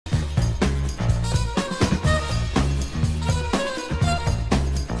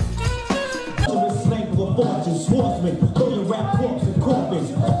and swordsmen, throw your rap corpse and coffins.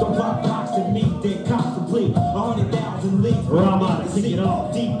 Don't pop box to me, then cops complete. 100,000 leads. Rama, kick it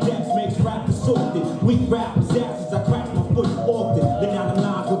off. Deep depths makes rap assaulted. Weak rap disasters, I crash my foot often. Then out the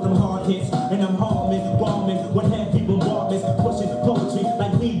lines with them hard hits, and I'm harming, bombing, with heavy bombardments, pushing poetry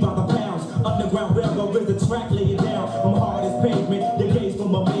like weed by the pounds. Underground railroad with the track, lay it down. I'm hard as pavement, the gaze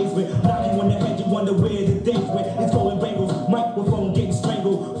from amazement. Knock you in the head, you wonder where the days went. It's golden bangles, microphone getting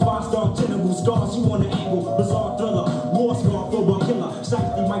strangled. 5-star general scars, you on the angle. Bizarre thriller, war scar for a killer.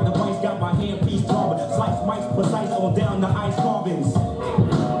 Shiesty Mike, the vice got my handpiece carbon. Slice mics precise on down the ice carbons.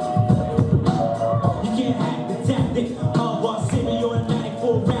 You can't hack the tactic of a semi-automatic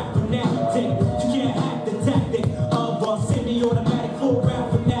full rap fanatic. You can't hack the tactic of a semi-automatic full rap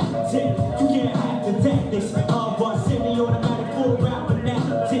fanatic. You can't hack the tactics of a semi-automatic full rap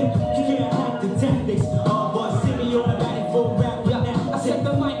fanatic. You can't hack the tactics of a semi-automatic full rap fanatic. I set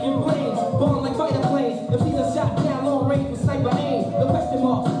the mic in flames, born like fighter planes. If he's a shot down, long range with sniper aim. The question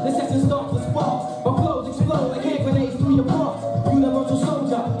mark, the session starts with sparks. My flows explode like hand grenades through your parts. Universal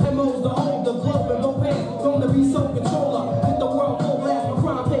soldier, MO's the home, the globe and both hands. From the resold controller, hit the world full blast for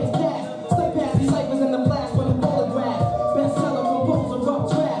crime pays cash. Stay past these ciphers in the flash when the bullet grabs. Bestseller composer,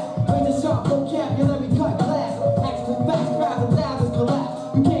 rough trash. Razor sharp vocabulary, cut glass. Actual facts, crowds and thousands collapse.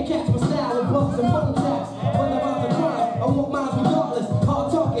 You can't catch my style with bucks and phone taps. When I'm out the crime, I want mine regardless. Hard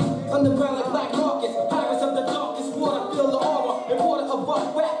talking, underground like black markets. Pirates of the darkest water, feel the aura. Importer of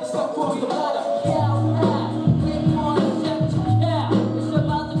rough rap, the stuff cross the ladder.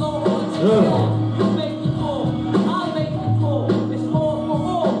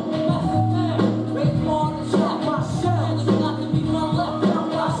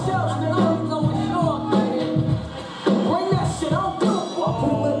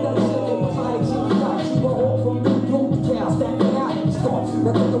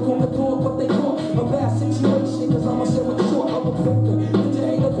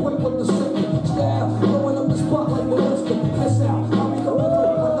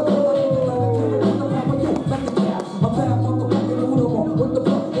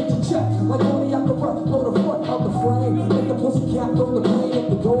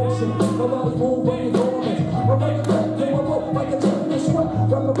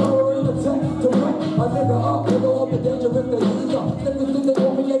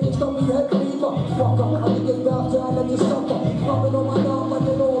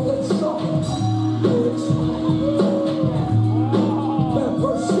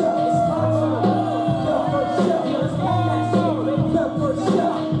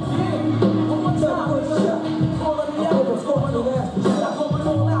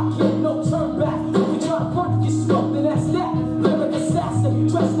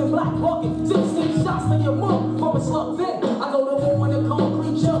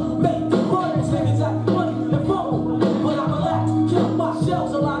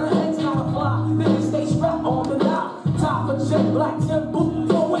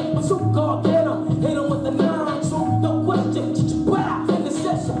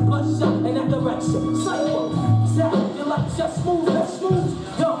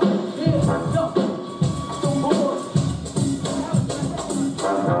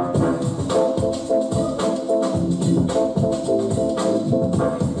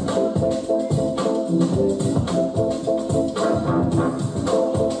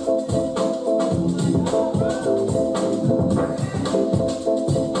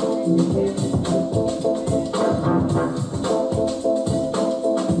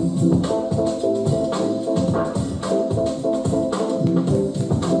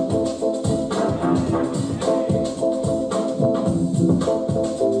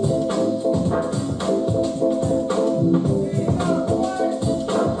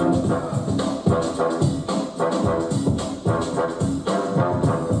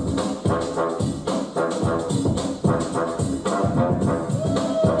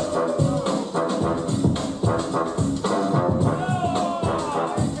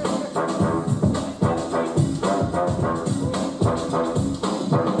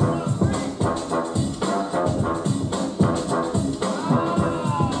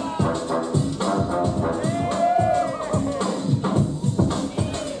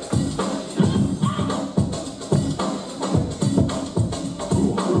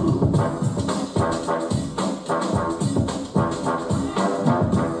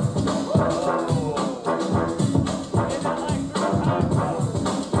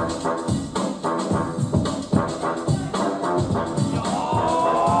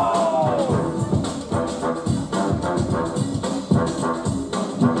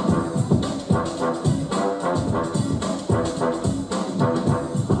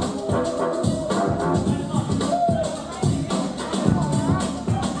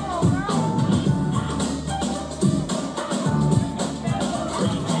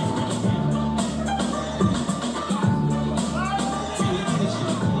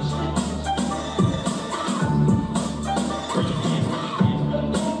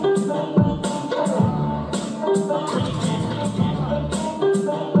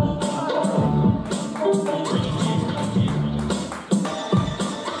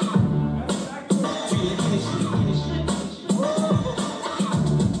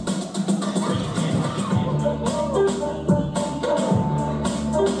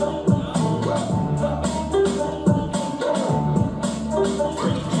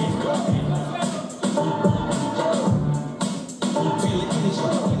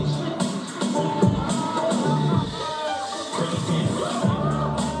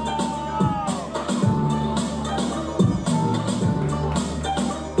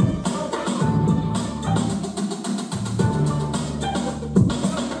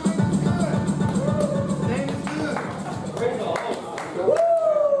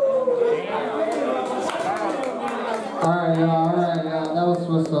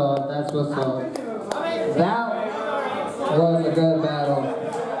 That was a good battle.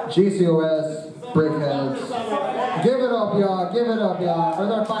 GCOS, Brickheadz. Give it up, y'all. Give it up, y'all. For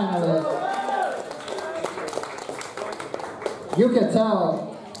their finalists. You can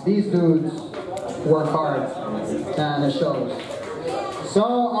tell these dudes work hard, and it shows. So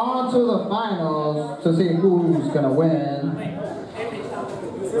on to the finals to see who's gonna win.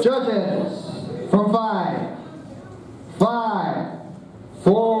 Judges, from 5,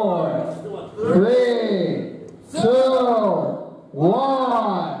 4, 3, 2,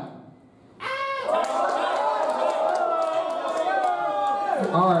 1.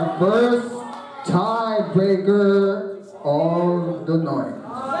 Our first tiebreaker of the night.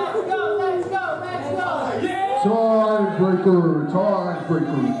 Let's go, let's go, let's go. Yeah. Tiebreaker,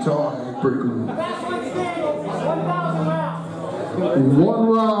 tiebreaker, tiebreaker. That's what's standing. 1,000 rounds. 1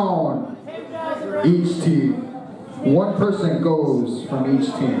 round. Each team. 1 person goes from each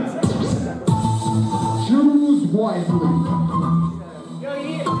team. Choose wisely.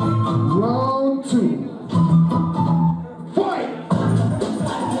 Round 2. Fight!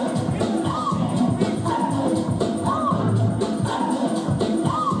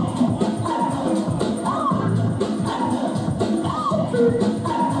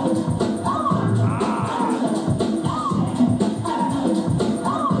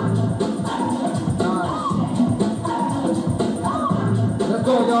 Let's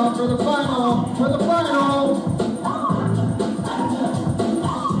go, y'all, for the final, for the final.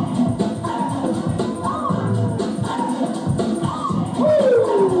 Woo!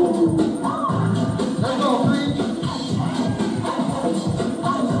 Let's go, Preach.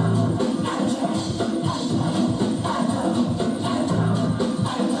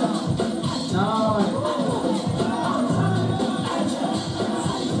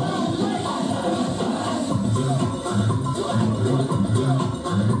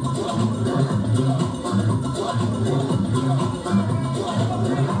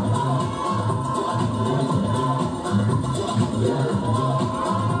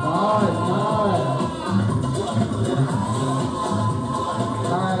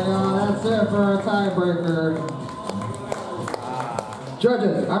 For a tiebreaker.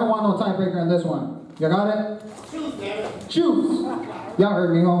 Judges, I don't want no tiebreaker in this one. You got it? Choose, damn it. Choose. Y'all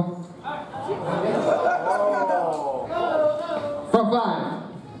heard me, huh? From 5,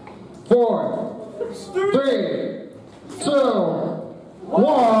 4, 3, 2,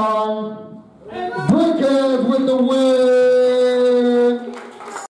 1. Brickheadz with the win.